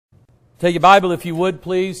Take your Bible, if you would,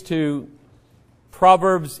 please, to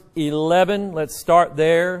Proverbs 11. Let's start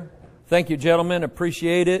there. Thank you, gentlemen.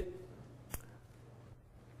 Appreciate it.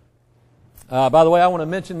 By the way, I want to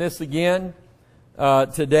mention this again.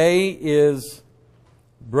 Today is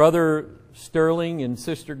Brother Sterling and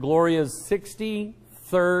Sister Gloria's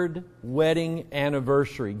 63rd wedding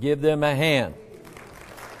anniversary. Give them a hand.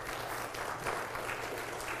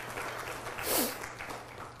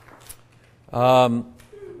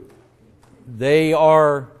 They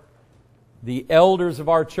are the elders of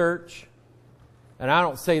our church, and I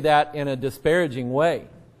don't say that in a disparaging way.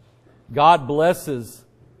 God blesses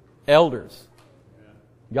elders.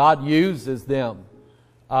 God uses them.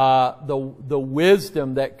 The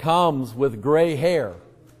wisdom that comes with gray hair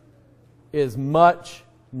is much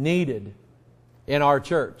needed in our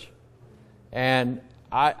church. And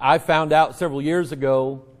I found out several years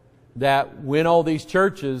ago that when all these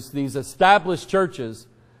churches, these established churches,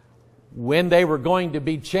 when they were going to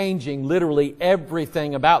be changing literally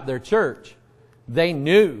everything about their church, they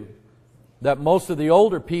knew that most of the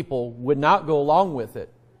older people would not go along with it.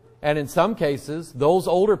 And in some cases, those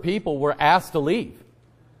older people were asked to leave.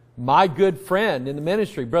 My good friend in the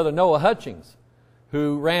ministry, Brother Noah Hutchings,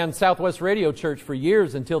 who ran Southwest Radio Church for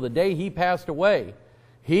years until the day he passed away,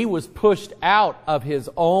 he was pushed out of his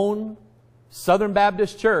own Southern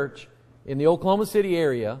Baptist church in the Oklahoma City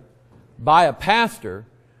area by a pastor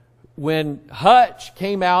when Hutch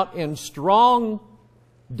came out in strong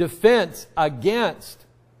defense against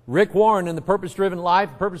Rick Warren and the Purpose-Driven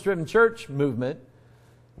Life, Purpose-Driven Church movement.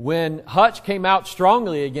 When Hutch came out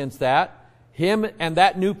strongly against that, him and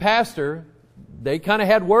that new pastor, they kind of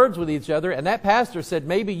had words with each other, and that pastor said,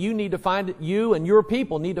 maybe you and your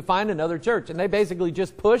people need to find another church. And they basically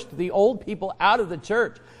just pushed the old people out of the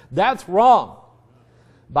church. That's wrong.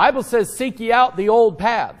 The Bible says, seek ye out the old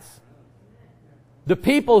paths. The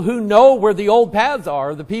people who know where the old paths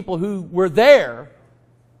are, the people who were there,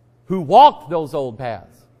 who walked those old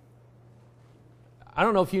paths. I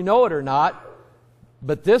don't know if you know it or not,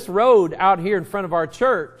 but this road out here in front of our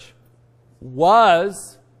church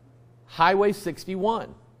was Highway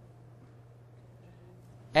 61.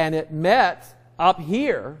 And it met up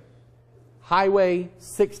here Highway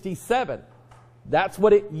 67. That's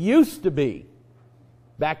what it used to be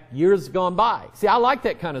back years gone by. See, I like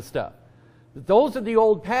that kind of stuff. Those are the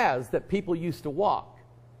old paths that people used to walk.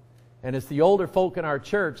 And it's the older folk in our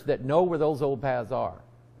church that know where those old paths are.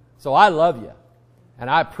 So I love you. And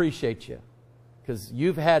I appreciate you. Because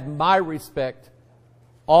you've had my respect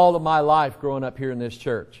all of my life growing up here in this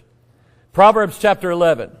church. Proverbs chapter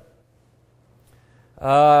 11.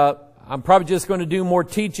 I'm probably just going to do more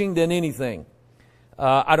teaching than anything.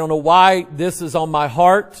 I don't know why this is on my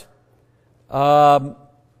heart. What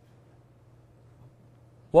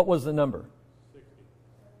was the number? 60.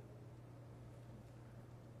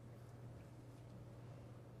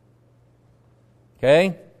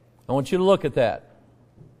 Okay? I want you to look at that.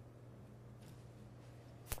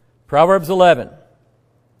 Proverbs 11,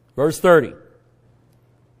 verse 30.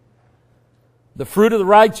 The fruit of the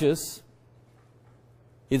righteous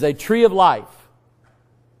is a tree of life.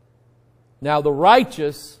 Now the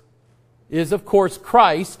righteous is of course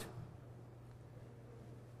Christ,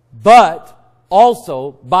 but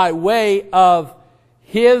also by way of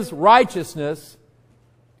His righteousness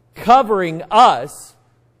covering us,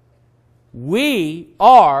 we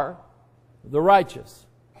are the righteous.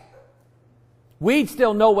 We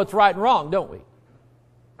still know what's right and wrong, don't we?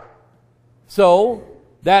 So,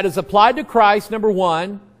 that is applied to Christ, number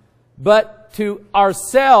one, but to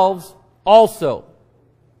ourselves also.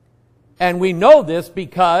 And we know this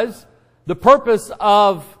because the purpose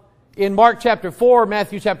of, in Mark chapter 4,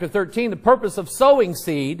 Matthew chapter 13, the purpose of sowing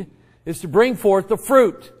seed is to bring forth the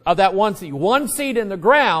fruit of that one seed. One seed in the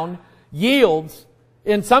ground yields,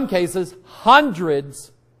 in some cases,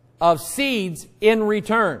 hundreds of seeds in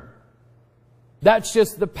return. That's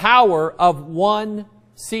just the power of one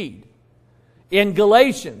seed. In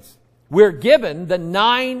Galatians, we're given the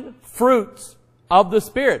 9 fruits of the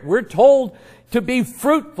Spirit. We're told to be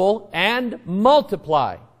fruitful and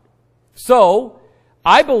multiply. So,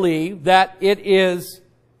 I believe that it is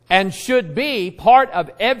and should be part of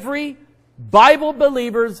every Bible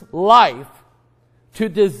believer's life to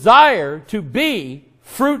desire to be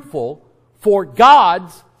fruitful for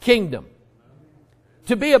God's kingdom.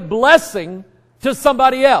 To be a blessing to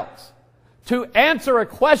somebody else. To answer a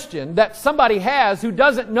question that somebody has who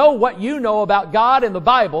doesn't know what you know about God and the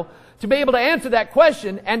Bible. To be able to answer that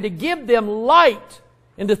question and to give them light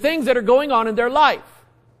into things that are going on in their life.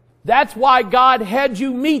 That's why God had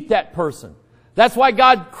you meet that person. That's why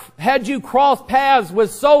God had you cross paths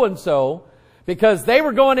with so-and-so. because they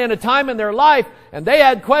were going in a time in their life and they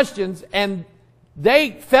had questions and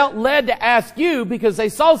they felt led to ask you because they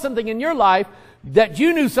saw something in your life that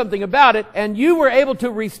you knew something about it, and you were able to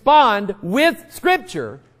respond with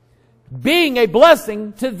Scripture, being a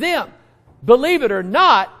blessing to them. Believe it or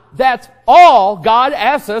not, that's all God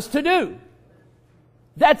asks us to do.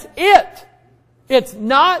 That's it. It's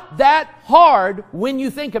not that hard when you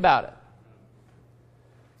think about it.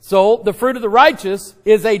 So, the fruit of the righteous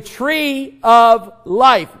is a tree of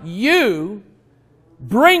life. You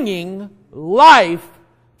bringing life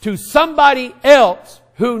to somebody else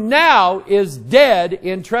who now is dead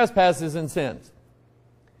in trespasses and sins.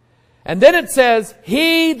 And then it says,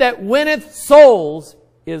 he that winneth souls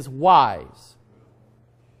is wise.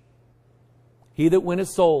 He that winneth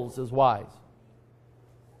souls is wise.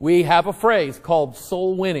 We have a phrase called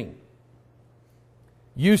soul winning.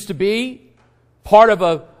 Used to be part of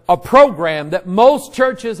a program that most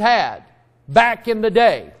churches had back in the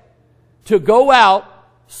day to go out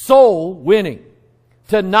soul winning,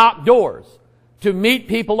 to knock doors, to meet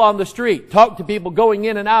people on the street, talk to people going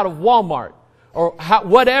in and out of Walmart, or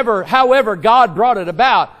however God brought it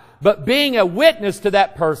about, but being a witness to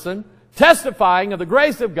that person, testifying of the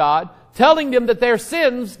grace of God, telling them that their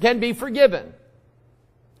sins can be forgiven.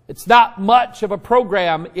 It's not much of a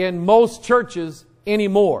program in most churches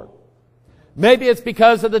anymore. Maybe it's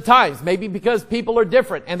because of the times. Maybe because people are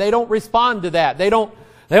different and they don't respond to that. They don't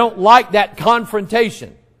like that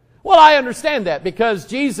confrontation. Well, I understand that because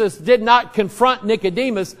Jesus did not confront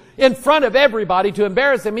Nicodemus in front of everybody to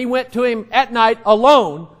embarrass him. He went to him at night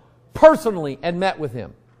alone, personally, and met with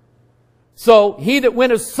him. So, he that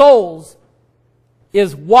winneth souls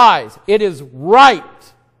is wise. It is right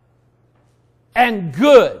and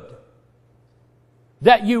good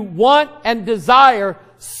that you want and desire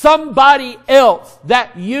somebody else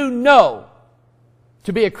that you know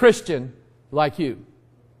to be a Christian like you.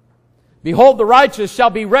 Behold, the righteous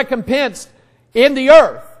shall be recompensed in the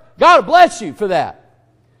earth. God bless you for that.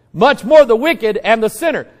 Much more the wicked and the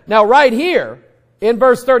sinner. Now right here, in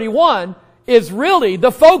verse 31, is really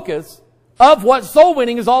the focus of what soul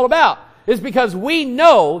winning is all about. Is because we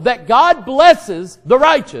know that God blesses the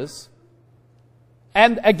righteous.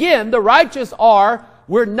 And again, the righteous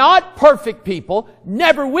we're not perfect people,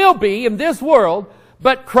 never will be in this world,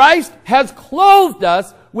 but Christ has clothed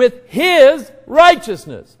us with His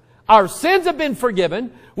righteousness. Our sins have been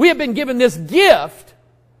forgiven. We have been given this gift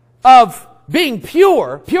of being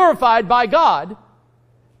purified by God.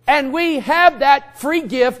 And we have that free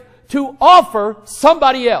gift to offer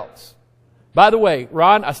somebody else. By the way,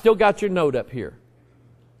 Ron, I still got your note up here.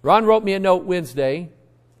 Ron wrote me a note Wednesday.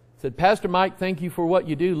 Said, Pastor Mike, thank you for what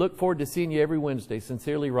you do. Look forward to seeing you every Wednesday.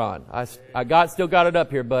 Sincerely, Ron. I still got it up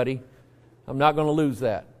here, buddy. I'm not going to lose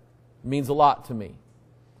that. It means a lot to me.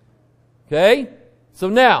 Okay? So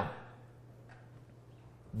now,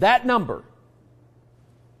 that number,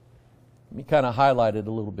 let me kind of highlight it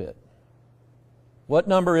a little bit. What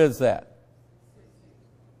number is that?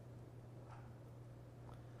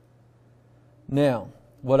 Now,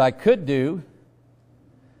 what I could do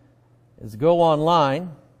is go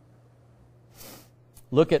online,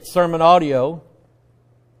 look at sermon audio,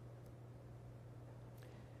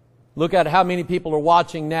 look at how many people are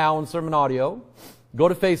watching now on sermon audio, go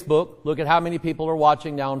to Facebook, look at how many people are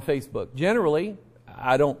watching now on Facebook. Generally,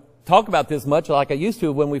 I don't talk about this much like I used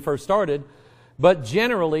to when we first started, but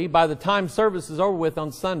generally, by the time service is over with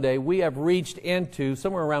on Sunday, we have reached into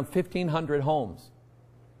somewhere around 1,500 homes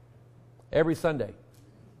every Sunday.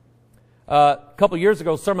 A couple years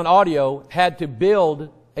ago, Sermon Audio had to build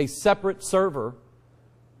a separate server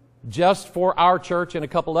just for our church and a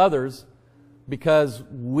couple others because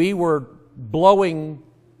we were blowing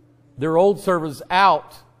their old servers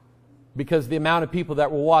out because of the amount of people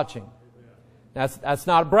that were watching. That's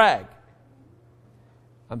not a brag.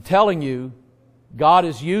 I'm telling you, God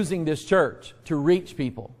is using this church to reach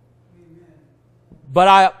people.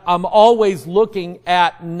 But I'm always looking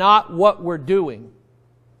at not what we're doing.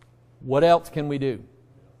 What else can we do?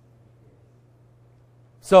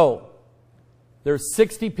 So, there's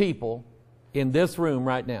 60 people in this room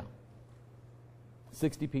right now.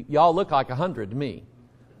 60 people. Y'all look like 100 to me.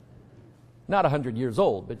 Not 100 years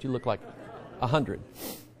old, but you look like 100.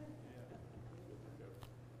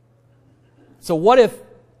 So what if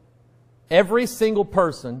every single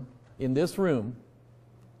person in this room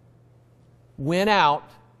went out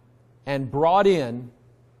and brought in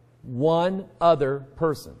one other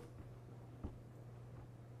person?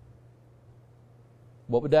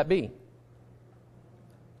 What would that be?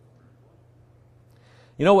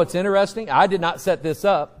 You know what's interesting? I did not set this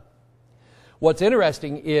up. What's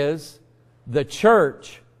interesting is the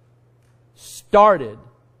church started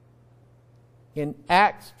in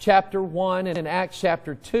Acts chapter 1 and in Acts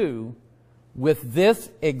chapter 2 with this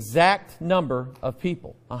exact number of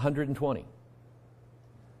people, 120.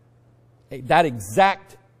 That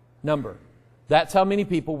exact number. That's how many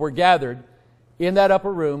people were gathered in that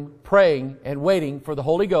upper room praying and waiting for the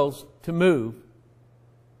Holy Ghost to move.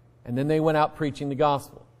 And then they went out preaching the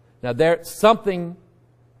gospel. Now there's something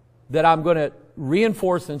that I'm going to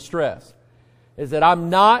reinforce and stress, is that I'm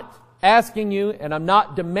not asking you and I'm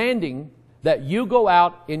not demanding that you go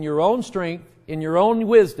out in your own strength, in your own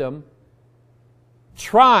wisdom,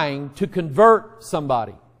 trying to convert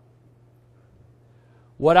somebody.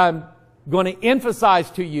 What I'm going to emphasize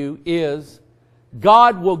to you is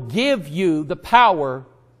God will give you the power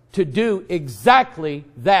to do exactly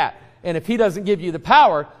that. And if He doesn't give you the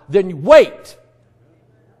power, then you wait.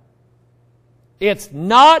 It's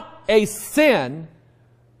not a sin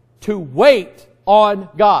to wait on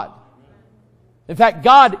God. In fact,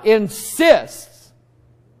 God insists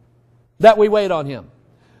that we wait on Him.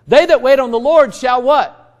 They that wait on the Lord shall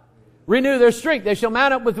what? Renew their strength. They shall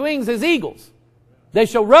mount up with wings as eagles. They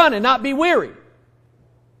shall run and not be weary.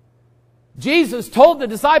 Jesus told the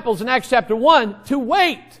disciples in Acts chapter 1 to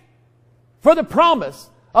wait for the promise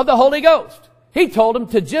of the Holy Ghost. He told them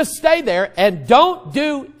to just stay there and don't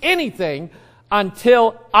do anything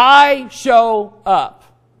until I show up.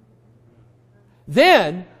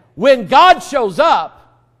 Then, when God shows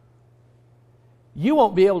up, you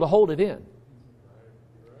won't be able to hold it in.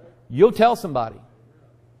 You'll tell somebody.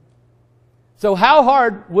 So how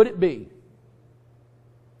hard would it be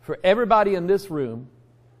for everybody in this room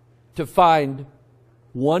to find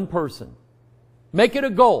one person? Make it a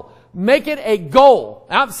goal. Make it a goal.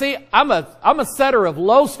 Now, see, I'm a setter of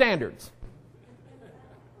low standards.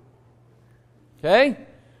 Okay?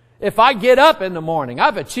 If I get up in the morning,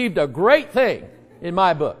 I've achieved a great thing in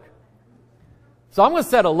my book. So I'm going to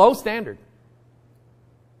set a low standard.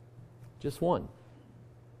 Just one.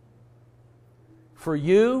 For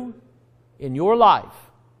you, in your life,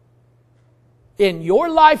 in your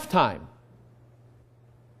lifetime,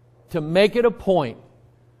 to make it a point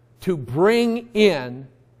to bring in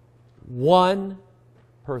one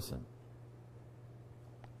person.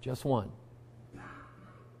 Just one.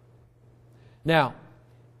 Now,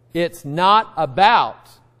 it's not about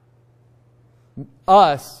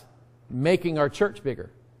us making our church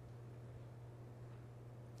bigger.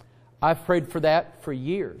 I've prayed for that for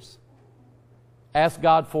years. Asked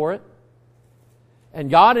God for it. And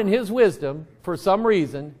God in His wisdom, for some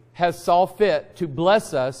reason, has saw fit to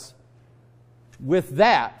bless us with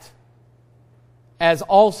that as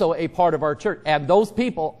also a part of our church. And those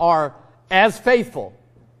people are as faithful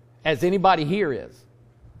as anybody here is.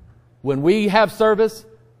 When we have service,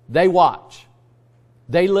 they watch.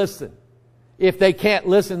 They listen. If they can't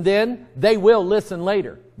listen then, they will listen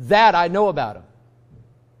later. That I know about them.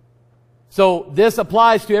 So this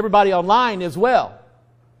applies to everybody online as well.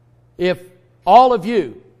 If all of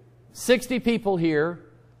you, 60 people here,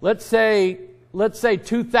 let's say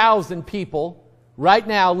 2,000 people right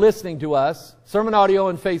now listening to us, sermon audio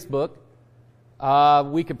and Facebook.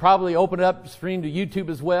 We could probably open it up, stream to YouTube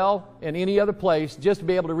as well, and any other place, just to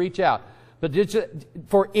be able to reach out. But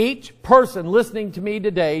for each person listening to me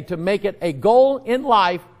today, to make it a goal in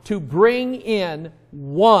life to bring in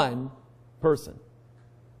one person.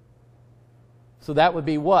 So that would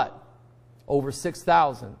be what? Over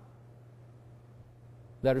 6,000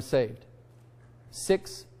 that are saved.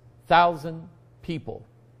 6,000 people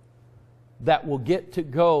that will get to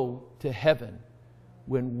go to heaven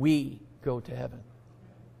when we go to heaven.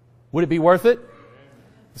 Would it be worth it?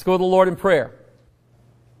 Let's go to the Lord in prayer.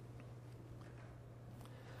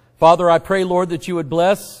 Father, I pray, Lord, that you would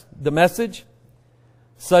bless the message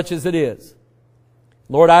such as it is.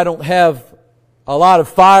 Lord, I don't have a lot of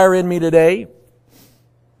fire in me today.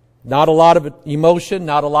 Not a lot of emotion,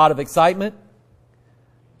 not a lot of excitement.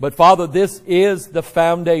 But Father, this is the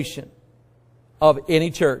foundation of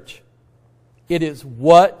any church. It is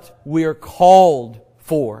what we are called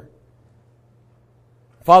for.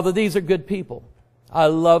 Father, these are good people. I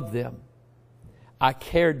love them. I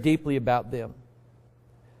care deeply about them.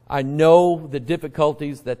 I know the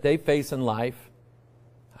difficulties that they face in life.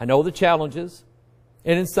 I know the challenges.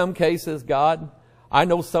 And in some cases, God, I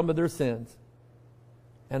know some of their sins.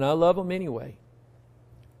 And I love them anyway.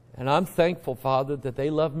 And I'm thankful, Father, that they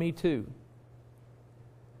love me too.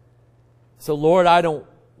 So, Lord, I don't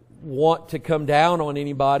want to come down on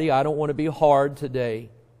anybody. I don't want to be hard today.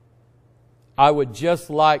 I would just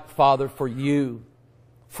like, Father, for you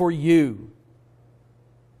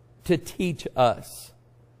to teach us,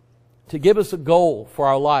 to give us a goal for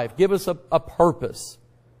our life, give us a purpose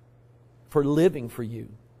for living for You.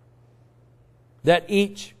 That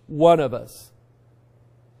each one of us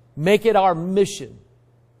make it our mission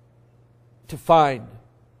to find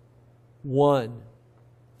one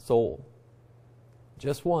soul.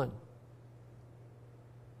 Just one.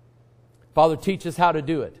 Father, teach us how to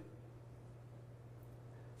do it.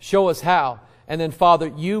 Show us how. And then, Father,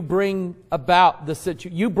 You bring about the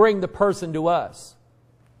situation. You bring the person to us.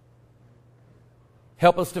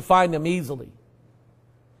 Help us to find them easily.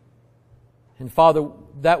 And Father,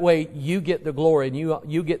 that way You get the glory and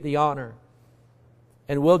you get the honor.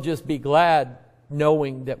 And we'll just be glad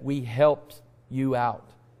knowing that we helped You out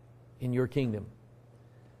in Your kingdom.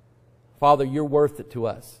 Father, You're worth it to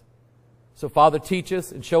us. So Father, teach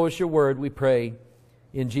us and show us Your word, we pray,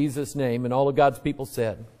 in Jesus' name. And all of God's people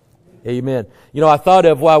said, amen. You know, I thought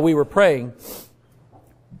of while we were praying,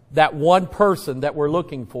 that one person that we're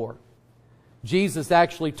looking for. Jesus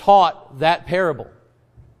actually taught that parable.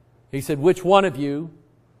 He said, which one of you,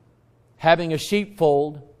 having a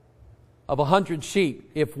sheepfold of 100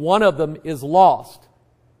 sheep, if one of them is lost,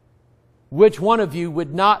 which one of you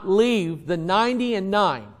would not leave the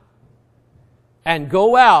 99 and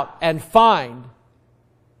go out and find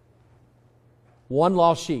one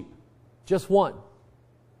lost sheep? Just one.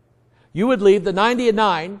 You would leave the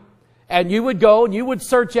 99 and you would go and you would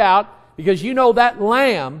search out, because you know that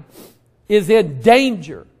lamb is in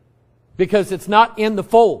danger because it's not in the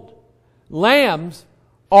fold. Lambs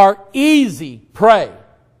are easy prey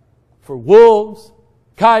for wolves,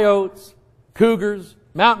 coyotes, cougars,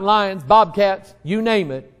 mountain lions, bobcats, you name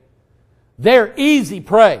it. They're easy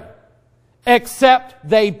prey, except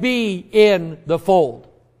they be in the fold.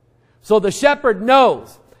 So the shepherd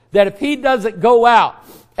knows that if he doesn't go out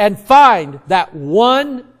and find that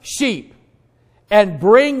one sheep and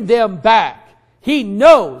bring them back, he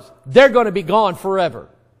knows they're going to be gone forever.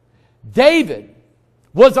 David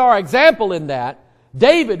was our example in that.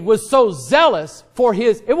 David was so zealous for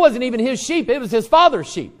it wasn't even his sheep, it was his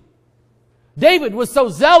father's sheep. David was so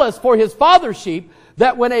zealous for his father's sheep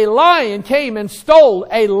that when a lion came and stole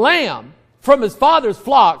a lamb from his father's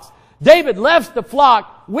flocks, David left the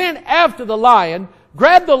flock, went after the lion,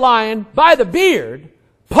 grabbed the lion by the beard,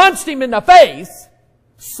 punched him in the face,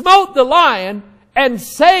 smote the lion, and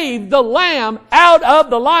saved the lamb out of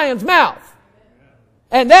the lion's mouth.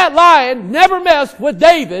 And that lion never messed with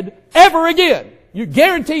David ever again. You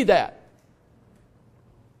guarantee that.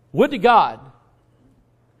 Would to God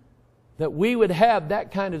that we would have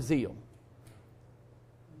that kind of zeal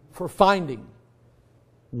for finding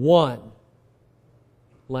one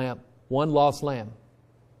lamb, one lost lamb.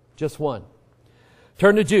 Just one.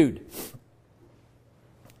 Turn to Jude.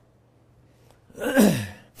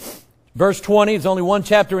 Verse 20 is only one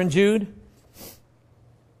chapter in Jude.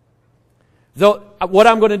 So what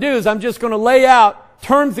I'm going to do is I'm just going to lay out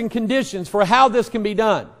terms and conditions for how this can be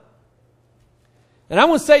done. And I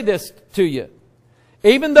want to say this to you.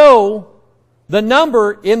 Even though the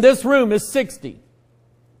number in this room is 60,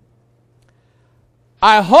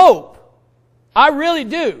 I hope, I really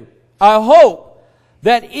do, I hope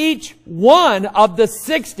that each one of the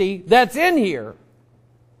 60 that's in here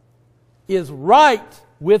is right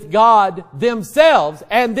with God themselves,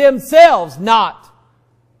 and themselves not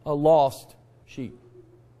a lost sheep.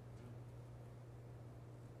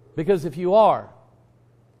 Because if you are,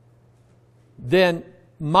 then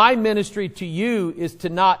my ministry to you is to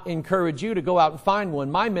not encourage you to go out and find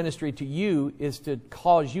one. My ministry to you is to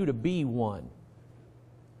cause you to be one.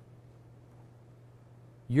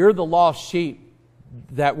 You're the lost sheep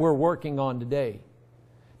that we're working on today.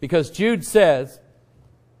 Because Jude says,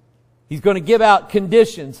 he's going to give out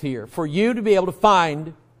conditions here for you to be able to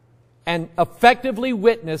find and effectively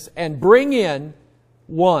witness and bring in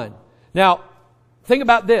one. Now, think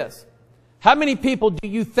about this. How many people do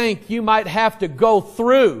you think you might have to go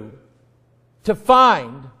through to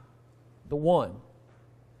find the one?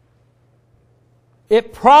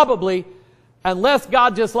 It probably, unless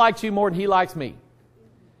God just likes you more than He likes me,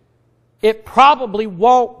 it probably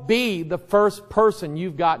won't be the first person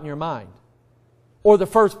you've got in your mind or the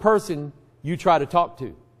first person you try to talk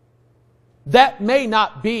to. That may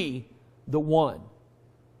not be the one.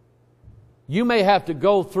 You may have to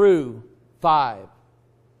go through 5,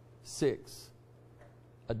 6,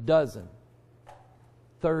 a dozen,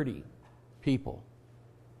 30 people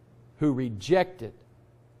who rejected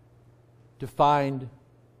to find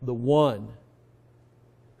the one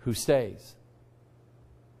who stays.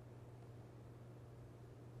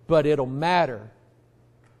 But it'll matter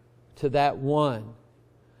to that one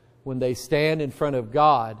when they stand in front of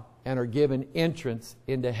God and are given entrance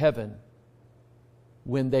into heaven,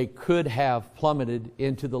 when they could have plummeted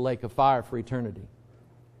into the lake of fire for eternity.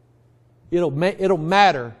 It'll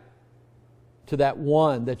matter to that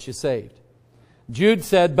one that you saved. Jude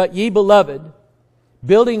said, "But ye beloved,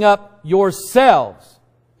 building up yourselves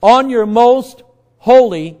on your most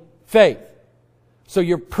holy faith." So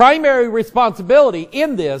your primary responsibility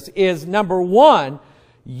in this is, number one,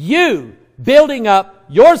 you building up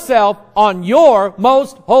yourself on your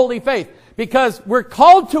most holy faith. Because we're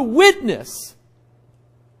called to witness.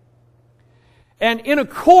 And in a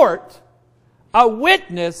court, a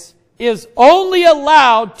witness is only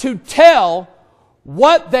allowed to tell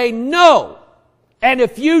what they know. And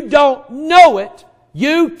if you don't know it,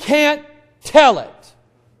 you can't tell it.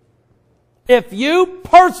 If you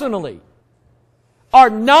personally are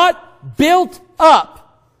not built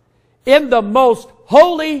up in the most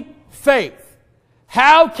holy faith,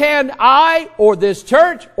 how can I or this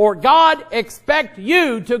church or God expect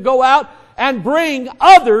you to go out and bring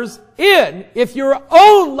others in if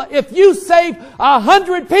you save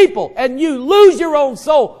 100 people and you lose your own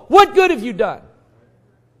soul? What good have you done?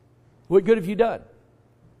 What good have you done?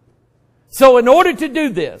 So in order to do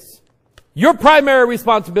this, your primary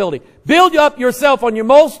responsibility, build up yourself on your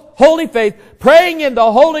most holy faith, praying in the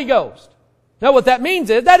Holy Ghost. Now what that means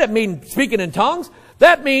is, that doesn't mean speaking in tongues.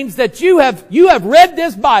 That means that you have read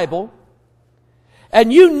this Bible,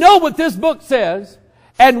 and you know what this book says,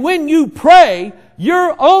 and when you pray,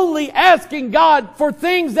 you're only asking God for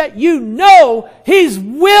things that you know He's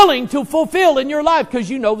willing to fulfill in your life because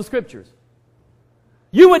you know the Scriptures.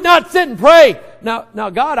 You would not sit and pray, now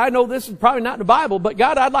God, I know this is probably not in the Bible, but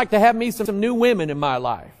God, I'd like to have me some new women in my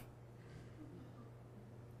life.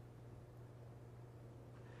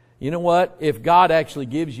 You know what? If God actually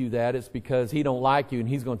gives you that, it's because He don't like you and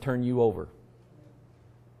He's going to turn you over.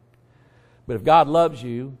 But if God loves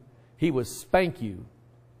you, He would spank you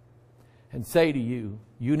and say to you,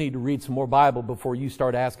 you need to read some more Bible before you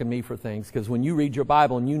start asking me for things. Because when you read your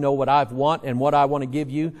Bible and you know what I want and what I want to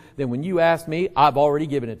give you, then when you ask me, I've already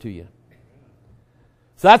given it to you.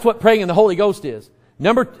 So that's what praying in the Holy Ghost is.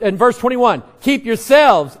 In verse 21, keep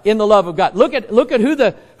yourselves in the love of God. Look at who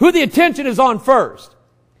the attention is on first.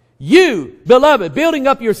 You, beloved, building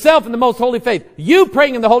up yourself in the most holy faith. You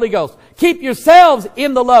praying in the Holy Ghost. Keep yourselves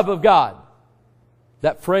in the love of God.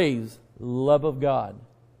 That phrase, love of God.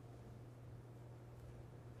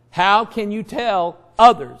 How can you tell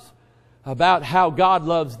others about how God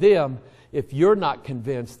loves them if you're not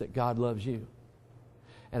convinced that God loves you?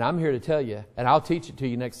 And I'm here to tell you, and I'll teach it to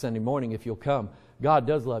you next Sunday morning if you'll come, God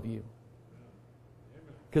does love you.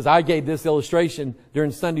 Because I gave this illustration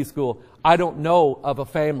during Sunday school. I don't know of a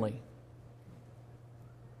family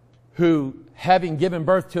who, having given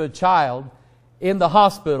birth to a child in the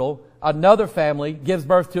hospital, another family gives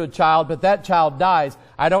birth to a child, but that child dies.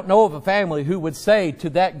 I don't know of a family who would say to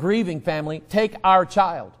that grieving family, take our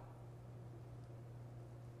child.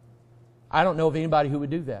 I don't know of anybody who would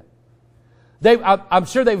do that. I'm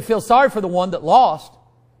sure they would feel sorry for the one that lost.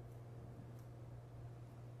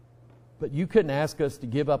 But you couldn't ask us to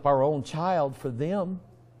give up our own child for them.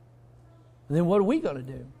 And then what are we going to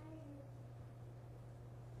do?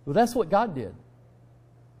 Well, that's what God did.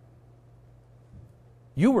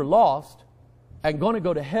 You were lost and going to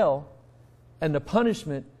go to hell, and the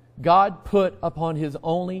punishment God put upon His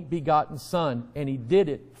only begotten Son, and He did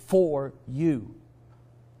it for you.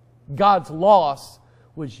 God's loss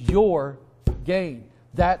was your gain.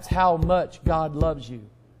 That's how much God loves you.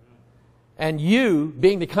 And you,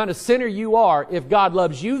 being the kind of sinner you are, if God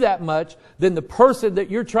loves you that much, then the person that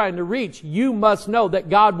you're trying to reach, you must know that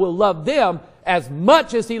God will love them as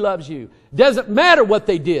much as He loves you. Doesn't matter what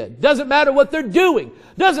they did. Doesn't matter what they're doing.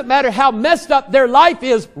 Doesn't matter how messed up their life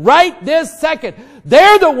is right this second.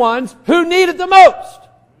 They're the ones who need it the most.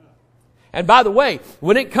 And by the way,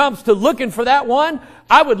 when it comes to looking for that one,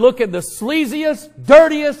 I would look in the sleaziest,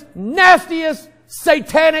 dirtiest, nastiest,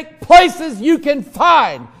 satanic places you can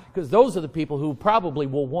find. Because those are the people who probably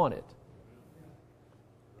will want it.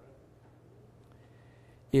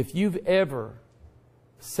 If you've ever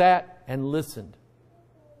sat and listened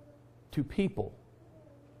to people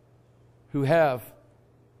who have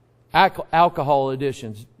alcohol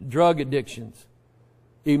addictions, drug addictions,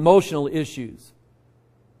 emotional issues,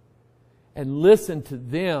 and listen to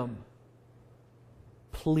them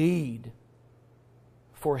plead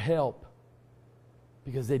for help,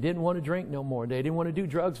 because they didn't want to drink no more. They didn't want to do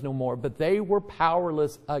drugs no more. But they were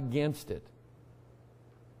powerless against it.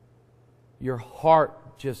 Your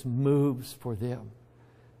heart just moves for them.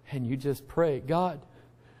 And you just pray, God,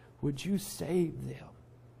 would you save them?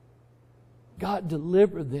 God,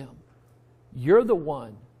 deliver them. You're the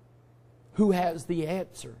one who has the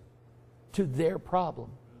answer to their problem.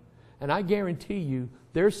 And I guarantee you,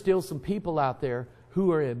 there's still some people out there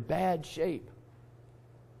who are in bad shape,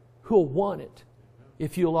 who'll want it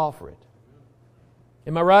if you'll offer it.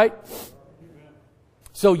 Am I right?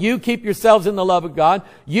 So you keep yourselves in the love of God.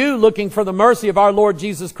 You looking for the mercy of our Lord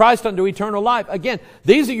Jesus Christ unto eternal life. Again,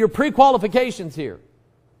 these are your pre-qualifications here.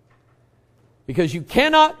 Because you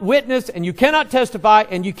cannot witness and you cannot testify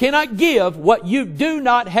and you cannot give what you do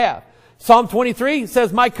not have. Psalm 23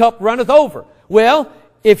 says, my cup runneth over. Well,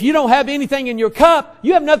 if you don't have anything in your cup,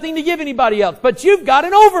 you have nothing to give anybody else. But you've got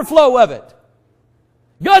an overflow of it.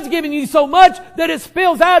 God's given you so much that it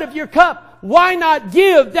spills out of your cup. Why not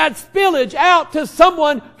give that spillage out to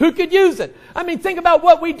someone who could use it? I mean, think about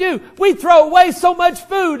what we do. We throw away so much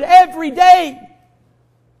food every day.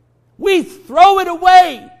 We throw it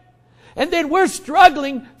away. And then we're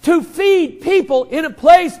struggling to feed people in a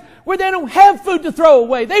place where they don't have food to throw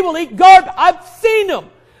away. They will eat garbage. I've seen them.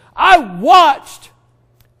 I watched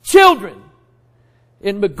children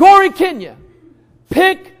in Migori, Kenya,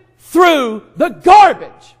 pick through the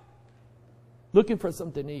garbage looking for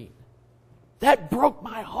something to eat. That broke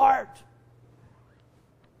my heart.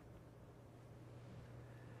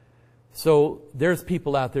 So there's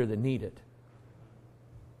people out there that need it.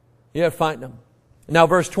 You have to find them. Now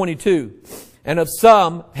verse 22. And of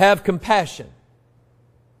some have compassion.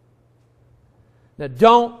 Now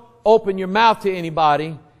don't open your mouth to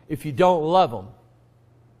anybody if you don't love them.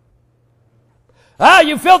 Ah,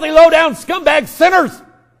 you filthy low-down scumbag sinners!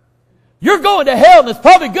 You're going to hell and it's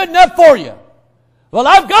probably good enough for you. Well,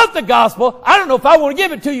 I've got the gospel. I don't know if I want to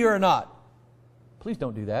give it to you or not. Please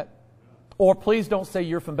don't do that. Or please don't say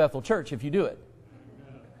you're from Bethel Church if you do it.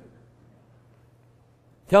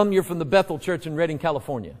 Tell them you're from the Bethel Church in Redding,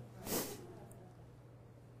 California.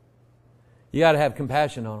 You got to have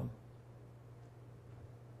compassion on them.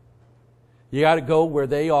 You got to go where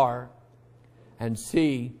they are and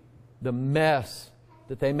see the mess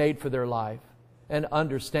that they made for their life and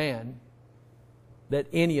understand that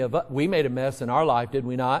any of us, we made a mess in our life, did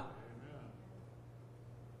we not?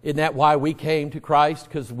 Isn't that why we came to Christ?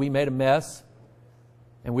 Because we made a mess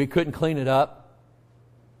and we couldn't clean it up.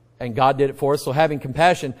 And God did it for us. So having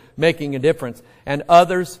compassion, making a difference. And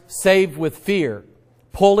others saved with fear,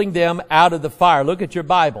 pulling them out of the fire. Look at your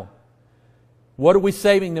Bible. What are we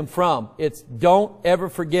saving them from? It's don't ever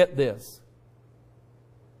forget this.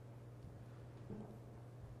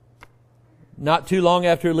 Not too long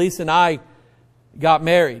after Lisa and I got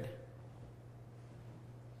married,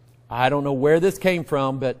 I don't know where this came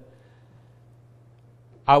from, but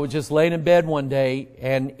I was just laying in bed one day,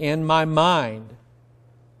 and in my mind,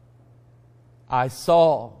 I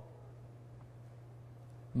saw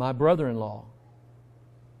my brother-in-law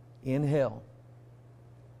in hell.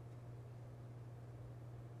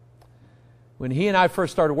 When he and I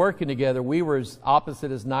first started working together, we were as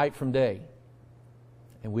opposite as night from day,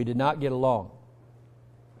 and we did not get along.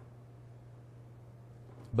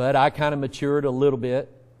 But I kind of matured a little bit.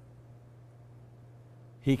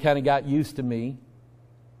 He kind of got used to me.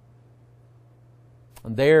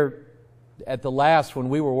 And there, at the last, when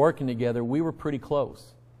we were working together, we were pretty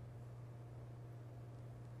close.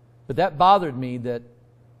 But that bothered me that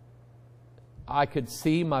I could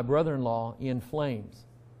see my brother-in-law in flames.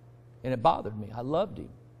 And it bothered me. I loved him.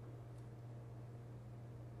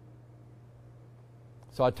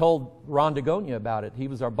 So I told Ron Dagonia about it. He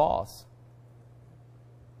was our boss.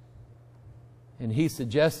 And he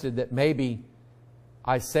suggested that maybe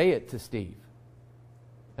I say it to Steve.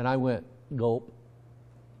 And I went, gulp.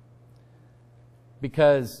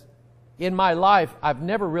 Because in my life, I've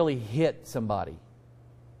never really hit somebody.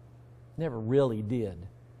 Never really did.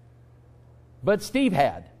 But Steve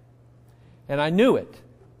had. And I knew it.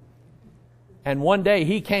 And one day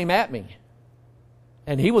he came at me.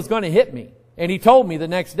 And he was going to hit me. And he told me the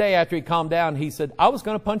next day after he calmed down, he said, I was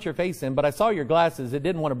going to punch your face in, but I saw your glasses. It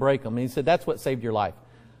didn't want to break them. And he said, that's what saved your life.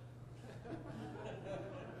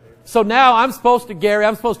 So now I'm supposed to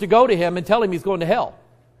go to him and tell him he's going to hell.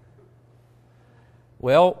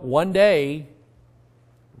 Well, one day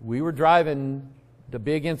we were driving the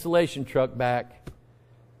big insulation truck back,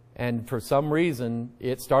 and for some reason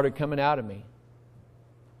it started coming out of me.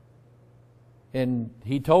 And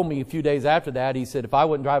he told me a few days after that, he said, if I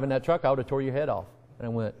wasn't driving that truck, I would have tore your head off. And I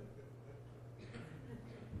went.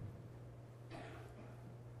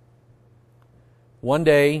 One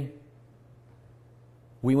day,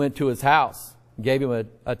 we went to his house, gave him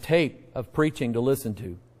a tape of preaching to listen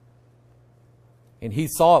to. And he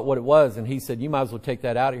saw it, what it was, and he said, you might as well take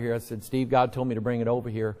that out of here. I said, Steve, God told me to bring it over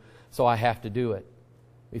here, so I have to do it.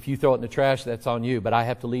 If you throw it in the trash, that's on you, but I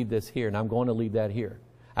have to leave this here, and I'm going to leave that here.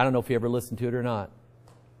 I don't know if he ever listened to it or not.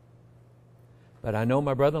 But I know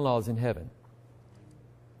my brother-in-law is in heaven.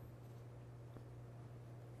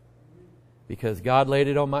 because God laid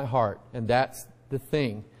it on my heart. And that's the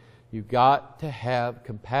thing. You've got to have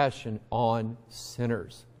compassion on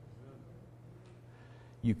sinners.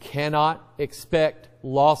 You cannot expect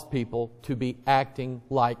lost people to be acting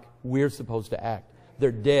like we're supposed to act.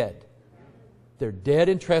 They're dead. They're dead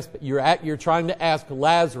in trespass. You're trying to ask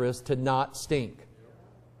Lazarus to not stink.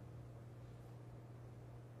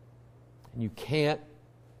 And you can't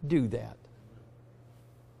do that.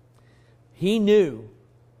 He knew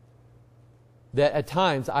that at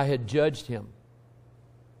times I had judged him.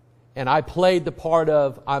 And I played the part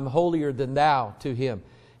of, I'm holier than thou to him.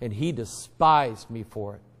 And he despised me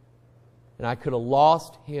for it. And I could have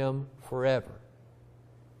lost him forever.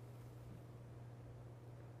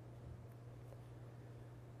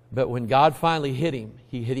 But when God finally hit him,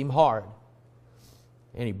 He hit him hard.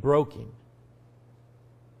 And He broke him.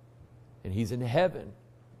 And he's in heaven.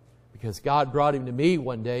 Because God brought him to me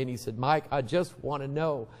one day and He said, Mike, I just want to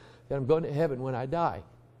know that I'm going to heaven when I die.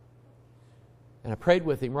 And I prayed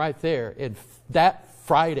with him right there. And that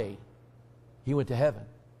Friday, he went to heaven.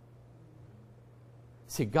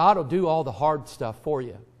 See, God will do all the hard stuff for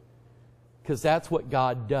you. Because that's what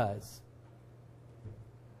God does.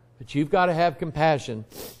 But you've got to have compassion.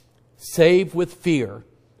 Save with fear.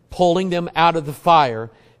 Pulling them out of the fire.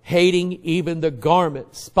 Hating even the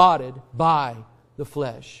garment spotted by the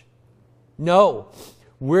flesh. No,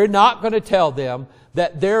 we're not going to tell them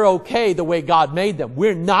that they're okay the way God made them.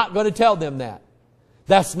 We're not going to tell them that.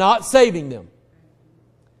 That's not saving them.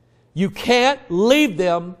 You can't leave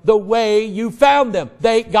them the way you found them.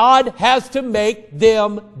 God has to make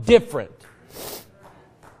them different.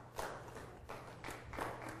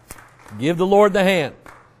 Give the Lord the hand.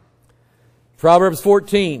 Proverbs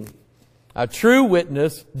 14. A true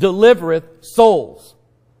witness delivereth souls.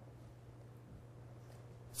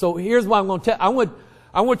 So here's what I'm going to tell. I'm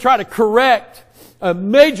going to try to correct a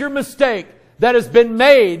major mistake that has been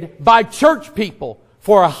made by church people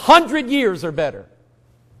for 100 years or better.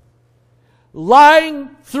 Lying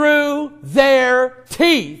through their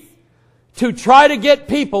teeth to try to get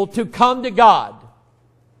people to come to God.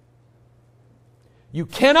 You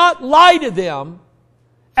cannot lie to them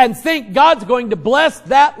and think God's going to bless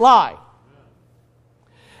that lie.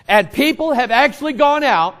 And people have actually gone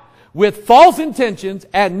out with false intentions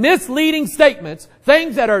and misleading statements,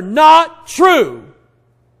 things that are not true,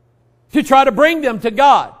 to try to bring them to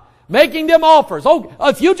God. Making them offers. Oh,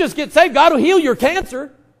 if you just get saved, God will heal your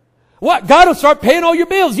cancer. What? God will start paying all your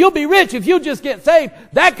bills. You'll be rich if you just get saved.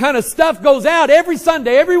 That kind of stuff goes out every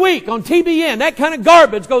Sunday, every week on TBN. That kind of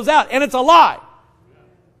garbage goes out, and it's a lie.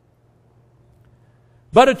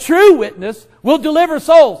 But a true witness will deliver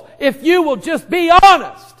souls if you will just be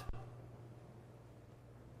honest.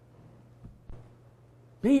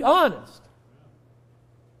 Be honest.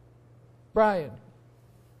 Brian,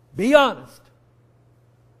 be honest.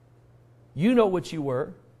 You know what you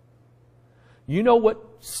were. You know what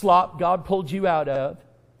slop God pulled you out of.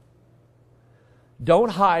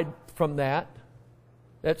 Don't hide from that.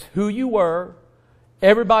 That's who you were.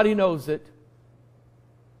 Everybody knows it.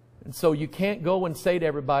 And so you can't go and say to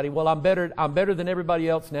everybody, well, I'm better than everybody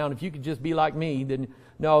else now, and if you could just be like me, then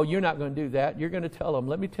no, you're not going to do that. You're going to tell them,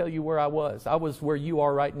 let me tell you where I was. I was where you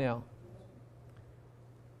are right now.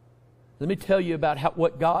 Let me tell you about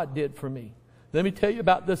what God did for me. Let me tell you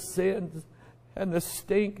about the sins and the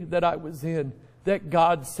stink that I was in, that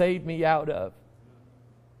God saved me out of.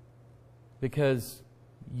 Because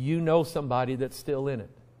you know somebody that's still in it.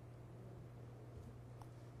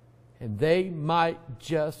 And they might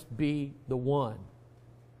just be the one.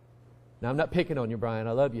 Now, I'm not picking on you, Brian.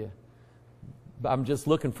 I love you. But I'm just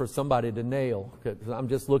looking for somebody to nail. Because I'm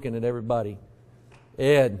just looking at everybody.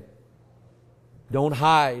 Ed, don't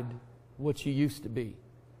hide what you used to be.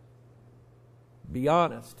 Be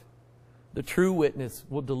honest. The true witness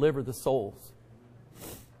will deliver the souls.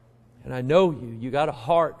 And I know you. You got a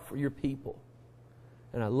heart for your people.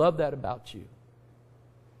 And I love that about you.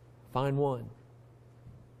 Find one.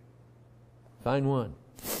 Find one.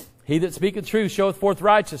 He that speaketh truth showeth forth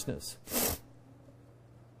righteousness.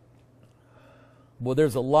 Well,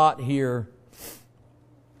 there's a lot here.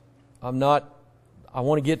 I want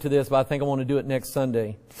to get to this, but I think I want to do it next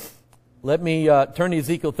Sunday. Let me turn to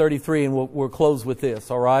Ezekiel 33 and we'll close with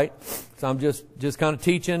this, all right? So I'm just kind of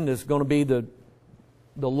teaching. This is going to be the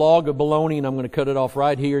log of baloney, and I'm going to cut it off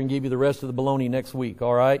right here and give you the rest of the baloney next week,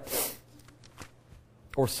 all right?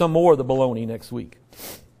 Or some more of the baloney next week.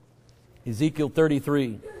 Ezekiel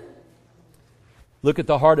 33. Look at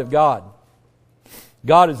the heart of God.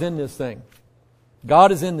 God is in this thing.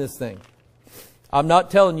 God is in this thing. I'm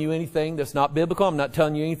not telling you anything that's not biblical. I'm not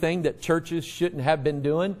telling you anything that churches shouldn't have been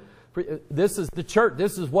doing. This is the church.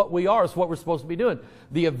 This is what we are. It's what we're supposed to be doing.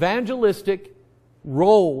 The evangelistic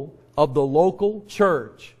role of the local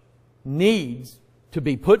church needs to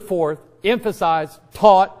be put forth, emphasized,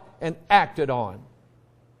 taught, and acted on.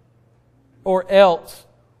 Or else,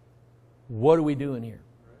 what are we doing here?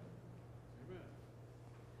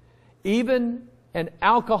 Even an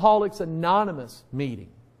Alcoholics Anonymous meeting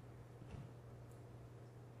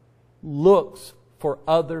looks for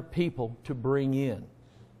other people to bring in.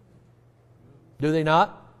 Do they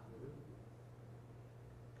not?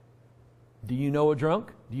 Do you know a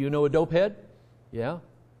drunk? Do you know a dopehead? Yeah.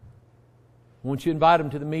 Won't you invite them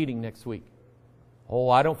to the meeting next week? Oh,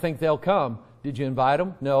 I don't think they'll come. Did you invite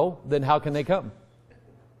them? No. Then how can they come?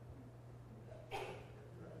 Am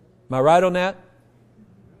I right on that?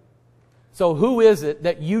 So who is it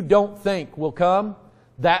that you don't think will come?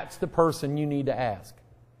 That's the person you need to ask.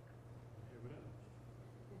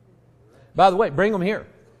 By the way, bring them here.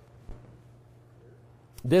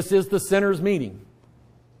 This is the sinners' meeting.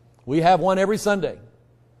 We have one every Sunday.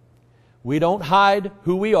 We don't hide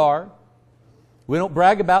who we are. We don't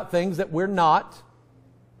brag about things that we're not.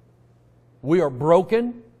 We are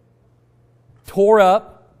broken, tore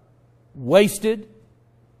up, wasted,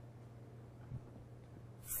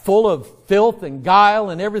 full of filth and guile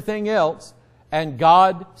and everything else. And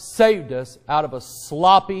God saved us out of a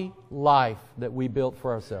sloppy life that we built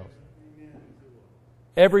for ourselves.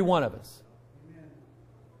 Every one of us.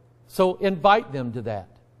 So invite them to that.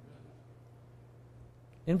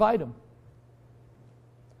 Invite them.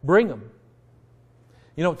 Bring them.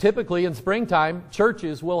 You know, typically in springtime,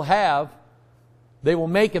 churches will they will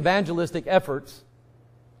make evangelistic efforts,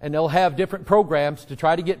 and they'll have different programs to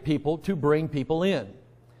try to get people to bring people in.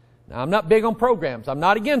 Now, I'm not big on programs. I'm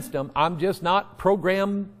not against them. I'm just not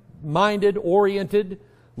program-minded, oriented.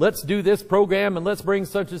 Let's do this program and let's bring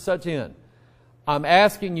such and such in. I'm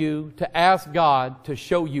asking you to ask God to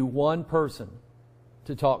show you one person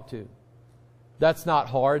to talk to. That's not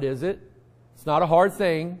hard, is it? It's not a hard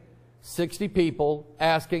thing. 60 people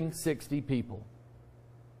asking 60 people.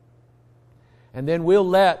 And then we'll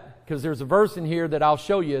because there's a verse in here that I'll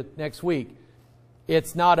show you next week.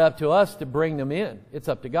 It's not up to us to bring them in. It's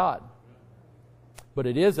up to God. But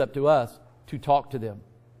it is up to us to talk to them.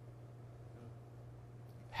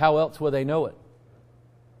 How else will they know it?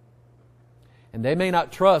 And they may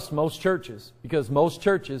not trust most churches, because most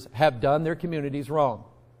churches have done their communities wrong.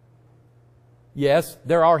 Yes,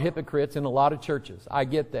 there are hypocrites in a lot of churches. I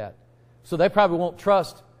get that. So they probably won't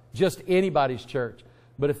trust just anybody's church.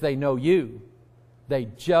 But if they know you, they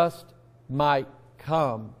just might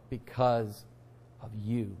come because of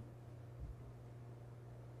you.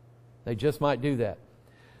 They just might do that.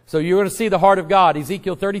 So you're going to see the heart of God.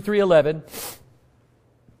 Ezekiel 33:11.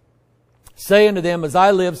 Say unto them, as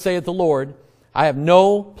I live, saith the Lord, I have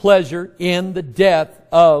no pleasure in the death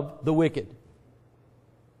of the wicked.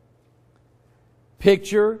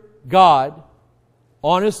 Picture God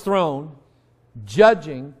on His throne,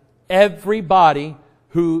 judging everybody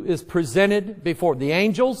who is presented before. The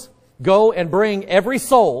angels go and bring every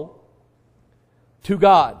soul to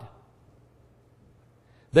God.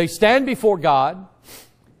 They stand before God.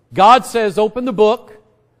 God says, open the book.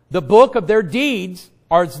 The book of their deeds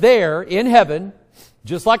is there in heaven,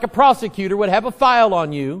 just like a prosecutor would have a file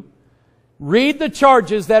on you. Read the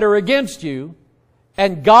charges that are against you,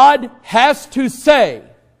 and God has to say,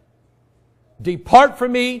 depart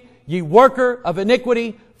from me, ye worker of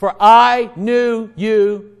iniquity, for I knew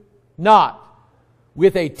you not.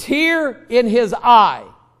 With a tear in His eye,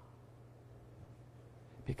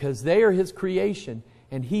 because they are His creation,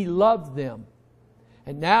 and He loved them.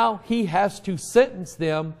 And now He has to sentence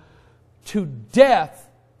them to death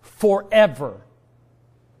forever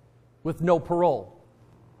with no parole.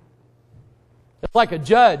 It's like a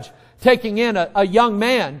judge taking in a young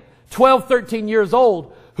man, 12, 13 years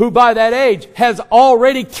old, who by that age has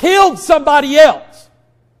already killed somebody else.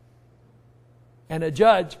 And a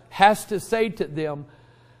judge has to say to them,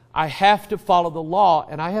 I have to follow the law,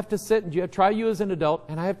 and I have to sentence you, try you as an adult,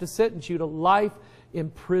 and I have to sentence you to life in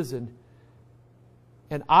prison.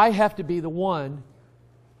 And I have to be the one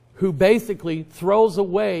who basically throws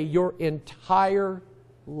away your entire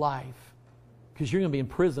life. Because you're going to be in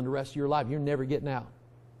prison the rest of your life. You're never getting out.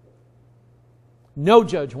 No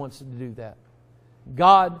judge wants to do that.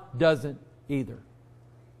 God doesn't either.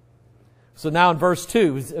 So now in verse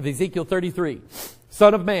 2 of Ezekiel 33,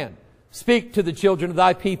 Son of man, speak to the children of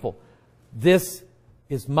thy people. This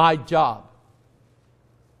is my job.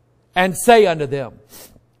 And say unto them,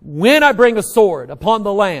 when I bring a sword upon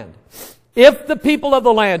the land, if the people of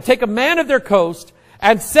the land take a man of their coast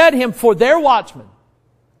and set him for their watchman,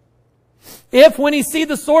 If when he see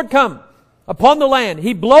the sword come upon the land,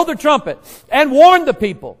 he blow the trumpet and warn the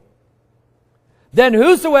people, then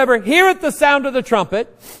whosoever heareth the sound of the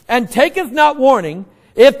trumpet and taketh not warning,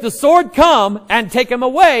 if the sword come and take him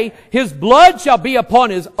away, his blood shall be upon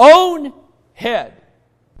his own head.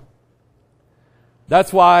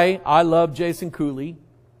 That's why I love Jason Cooley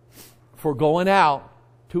for going out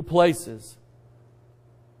to places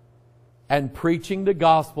and preaching the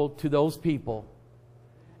gospel to those people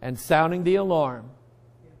and sounding the alarm.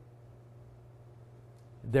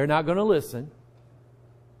 They're not going to listen,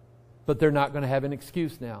 but they're not going to have an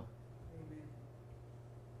excuse now.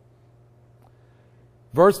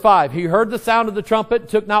 Verse 5, he heard the sound of the trumpet,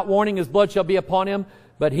 took not warning, his blood shall be upon him.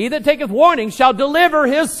 But he that taketh warning shall deliver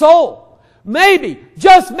his soul. Maybe,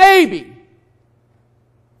 just maybe,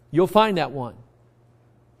 you'll find that one.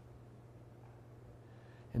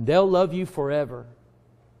 And they'll love you forever.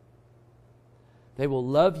 They will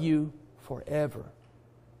love you forever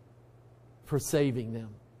for saving them.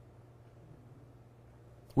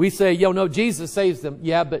 We say, no, Jesus saves them.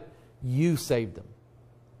 Yeah, but you saved them.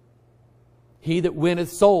 He that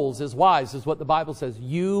winneth souls is wise, is what the Bible says.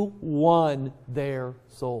 You won their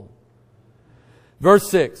soul. Verse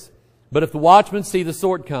 6. But if the watchman see the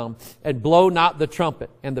sword come, and blow not the trumpet,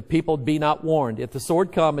 and the people be not warned, if the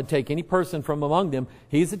sword come and take any person from among them,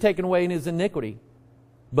 he is taken away in his iniquity.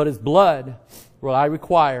 But his blood will I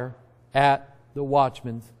require at the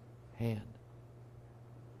watchman's hand.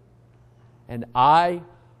 And I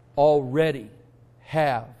already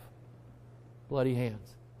have bloody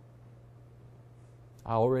hands.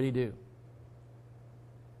 I already do.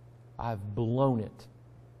 I've blown it.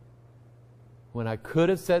 When I could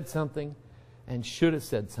have said something and should have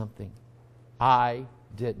said something, I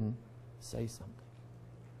didn't say something.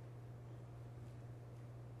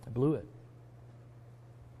 I blew it.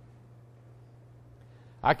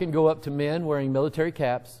 I can go up to men wearing military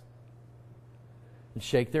caps and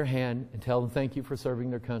shake their hand and tell them thank you for serving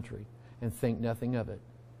their country and think nothing of it.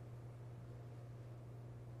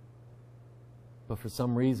 But for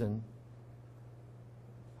some reason,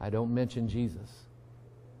 I don't mention Jesus.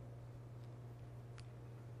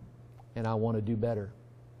 And I want to do better.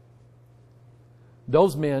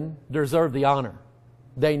 Those men deserve the honor.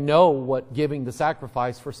 They know what giving the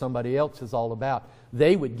sacrifice for somebody else is all about.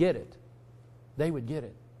 They would get it. They would get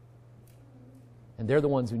it. And they're the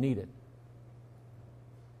ones who need it.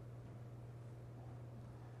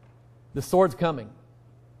 The sword's coming.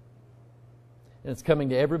 And it's coming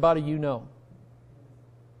to everybody you know.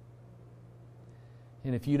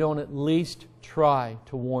 And if you don't at least try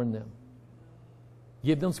to warn them,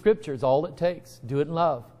 give them Scripture is all it takes. Do it in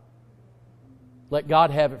love. Let God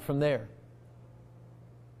have it from there.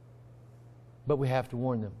 But we have to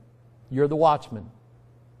warn them. You're the watchman.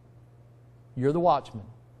 You're the watchman.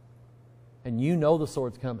 And you know the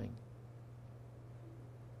sword's coming.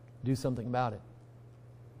 Do something about it.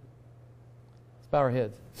 Let's bow our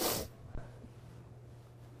heads.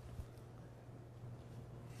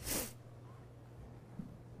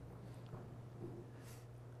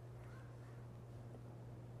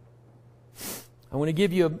 I want to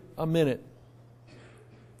give you a minute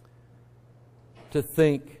to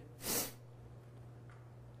think.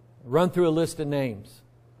 Run through a list of names.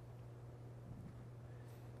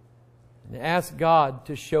 And ask God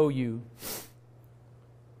to show you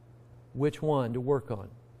which one to work on.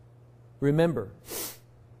 Remember,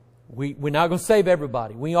 we're not going to save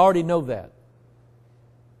everybody. We already know that.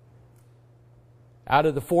 Out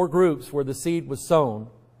of the 4 groups where the seed was sown,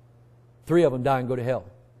 3 of them die and go to hell.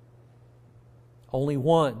 Only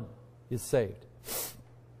 1 is saved.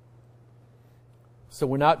 So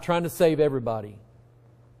we're not trying to save everybody.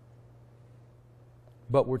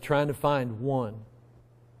 But we're trying to find 1.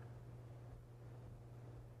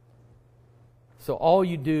 So all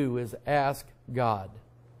you do is ask God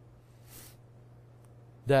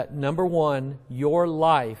that, number 1, your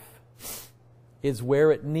life is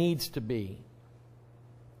where it needs to be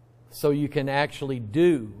so you can actually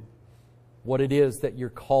do what it is that you're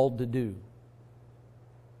called to do.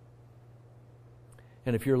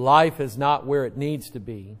 And if your life is not where it needs to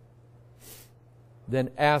be, then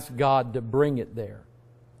ask God to bring it there.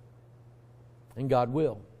 And God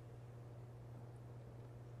will.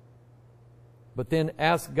 But then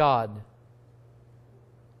ask God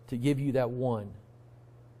to give you that 1.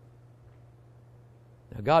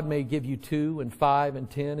 Now God may give you 2 and 5 and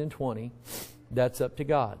 10 and 20. That's up to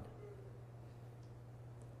God.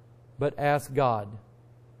 But ask God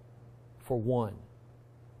for 1.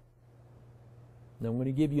 Now I'm going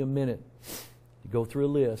to give you a minute to go through a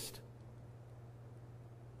list.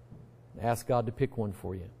 Ask God to pick 1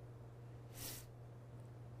 for you.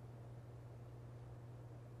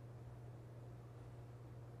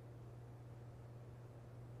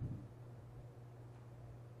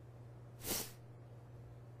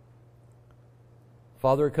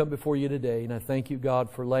 Father, I come before you today, and I thank you, God,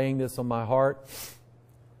 for laying this on my heart.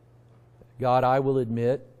 God, I will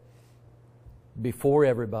admit before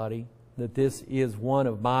everybody that this is one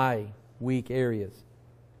of my weak areas.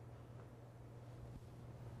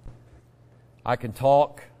 I can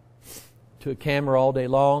talk to a camera all day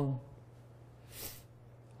long.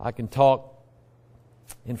 I can talk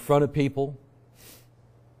in front of people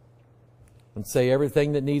and say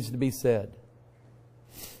everything that needs to be said.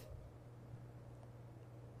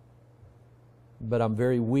 But I'm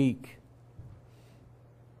very weak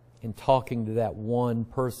in talking to that one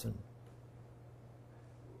person.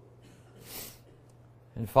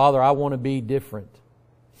 And Father, I want to be different.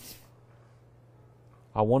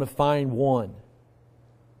 I want to find one.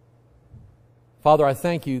 Father, I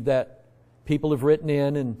thank you that people have written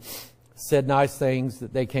in and said nice things,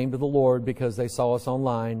 that they came to the Lord because they saw us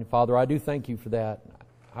online. Father, I do thank you for that.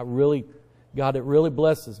 God, it really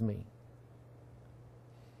blesses me.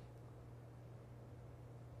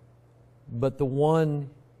 But the one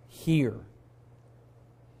here,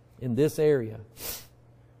 in this area,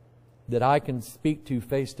 that I can speak to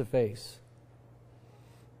face,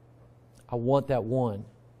 I want that one.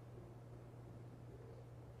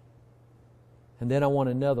 And then I want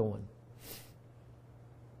another one.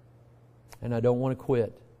 And I don't want to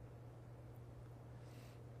quit.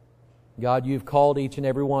 God, you've called each and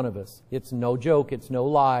every one of us. It's no joke. It's no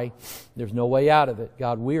lie. There's no way out of it.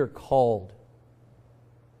 God, we are called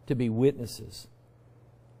to be witnesses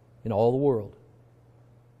in all the world.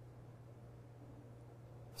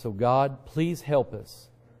 So God, please help us.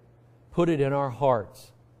 Put it in our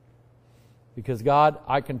hearts. Because God,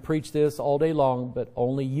 I can preach this all day long, but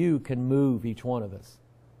only you can move each one of us.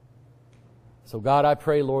 So God, I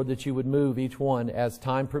pray, Lord, that you would move each one as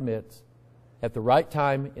time permits, at the right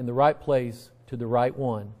time, in the right place, to the right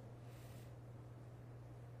one.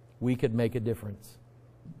 We could make a difference.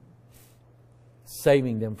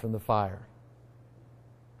 Saving them from the fire.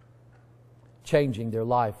 Changing their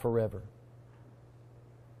life forever.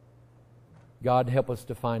 God, help us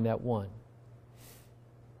to find that one.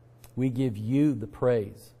 We give you the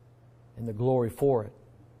praise and the glory for it.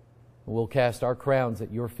 And we'll cast our crowns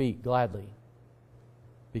at your feet gladly,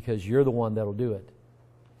 because you're the one that'll do it.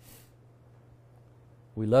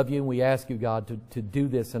 We love you and we ask you, God, to do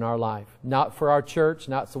this in our life. Not for our church,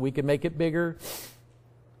 not so we can make it bigger,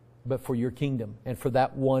 but for your kingdom and for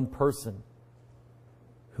that one person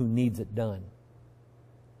who needs it done.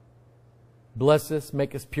 Bless us,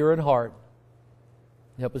 make us pure in heart.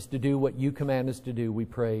 Help us to do what you command us to do, we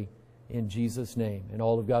pray in Jesus' name. And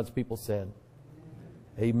all of God's people said,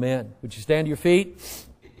 Amen. Would you stand to your feet?